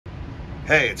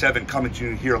Hey, it's Evan coming to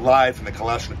you here live from the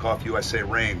Kalashnikov USA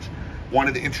range.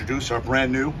 Wanted to introduce our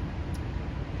brand new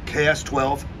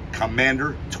KS-12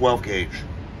 Commander 12 gauge.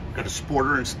 Got a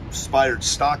sporter-inspired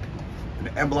stock, an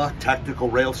MLOK Tactical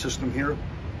Rail System here,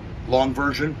 long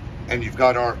version, and you've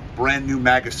got our brand new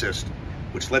mag assist,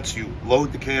 which lets you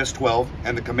load the KS-12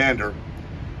 and the Commander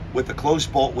with a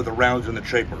closed bolt with a round in the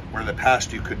chamber, where in the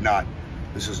past you could not.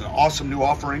 This is an awesome new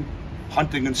offering,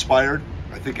 hunting inspired.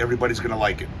 I think everybody's gonna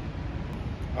like it.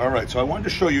 All right, so I wanted to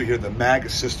show you here the mag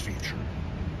assist feature.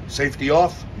 Safety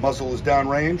off, muzzle is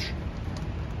downrange.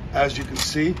 As you can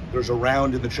see, there's a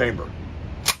round in the chamber.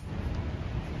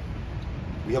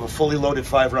 We have a fully loaded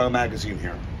 5-round magazine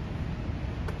here.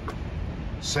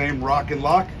 Same rock and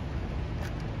lock,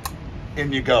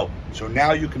 in you go. So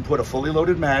now you can put a fully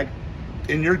loaded mag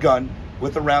in your gun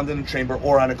with a round in the chamber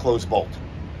or on a closed bolt.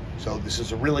 So this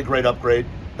is a really great upgrade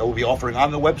that we'll be offering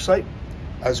on the website,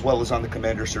 as well as on the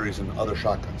Commander series and other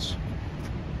shotguns.